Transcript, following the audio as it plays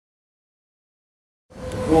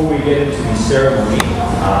Before we get into the ceremony,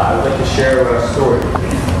 I would like to share a story with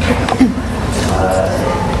you.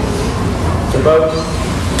 It's about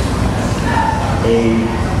a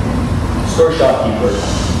store shopkeeper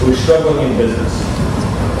who was struggling in business.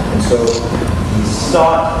 And so he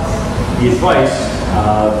sought the advice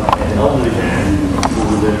of an elderly man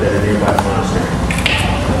who lived at a nearby monastery.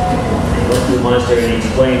 And he went to the monastery and he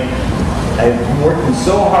explained, "I've been working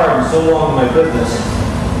so hard and so long in my business,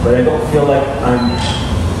 but I don't feel like I'm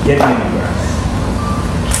getting anywhere.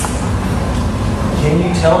 Can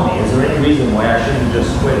you tell me, is there any reason why I shouldn't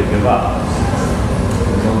just quit and give up?"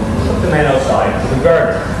 He took the man outside to the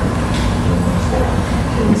garden.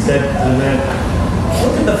 And he said to the man,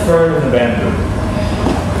 "Look at the fern and the bamboo.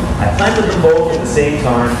 I planted them both at the same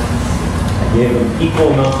time. I gave them equal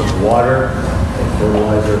amounts of water and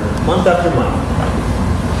fertilizer month after month.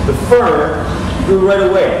 The fern grew right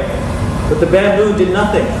away, but the bamboo did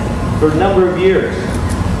nothing for a number of years.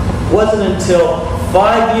 It wasn't until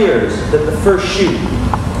 5 years that the first shoot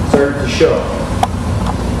started to show.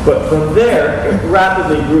 But from there, it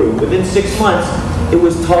rapidly grew. Within 6 months, it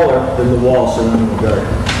was taller than the wall surrounding the garden."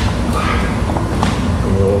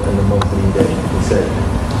 And he opened the monthly day. He said,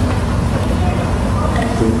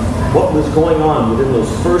 what was going on within those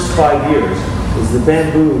first 5 years is the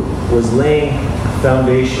bamboo was laying a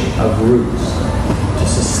foundation of roots to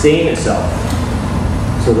sustain itself,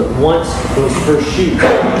 so that once those first shoots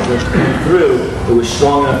came through, it was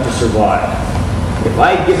strong enough to survive. If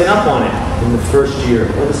I had given up on it in the first year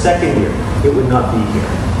or the second year, it would not be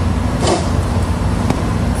here.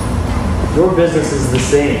 Your business is the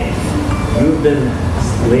same. You've been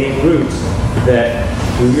laying roots that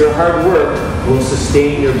through your hard work will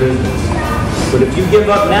sustain your business. But if you give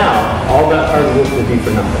up now, all that hard work will be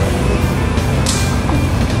for nothing.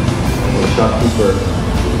 The shopkeeper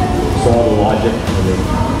saw the logic and the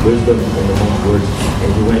wisdom in the monk's words,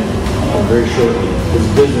 and he went, and very shortly, his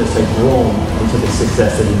business had grown into the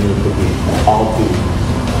success that he knew it could be, all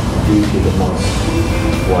due to the monk's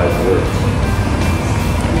wise words.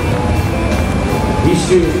 These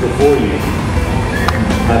students before you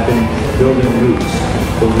have been building roots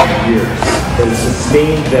over the years that has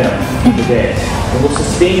sustained them today and will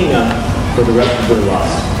sustain them for the rest of their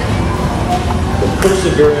lives. The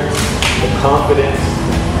perseverance, the confidence,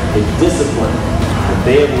 the discipline that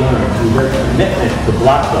they have learned through their commitment to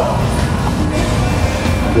Black Belt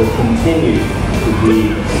will continue to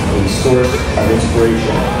be a source of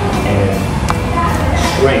inspiration and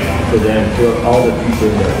strength for them throughout all their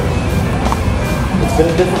future endeavors. It's been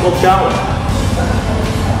a difficult challenge.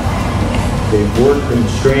 They've worked and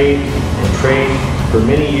trained for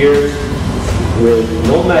many years with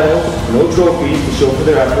no medals, no trophies to show for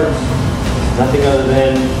their efforts, nothing other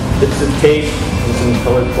than bits of tape and some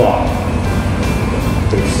colored cloth.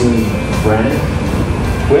 They've seen friends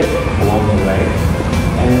quit along the way,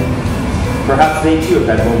 and perhaps they too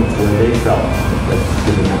have had moments where they felt like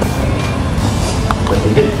giving up. But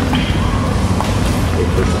they didn't. They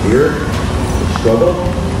persevered, they struggled,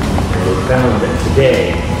 and they found that today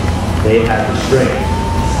they have the strength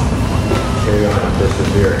to carry on and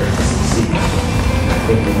persevere and to succeed. I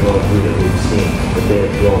think we can all agree that we've seen that they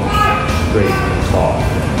have grown straight and tall.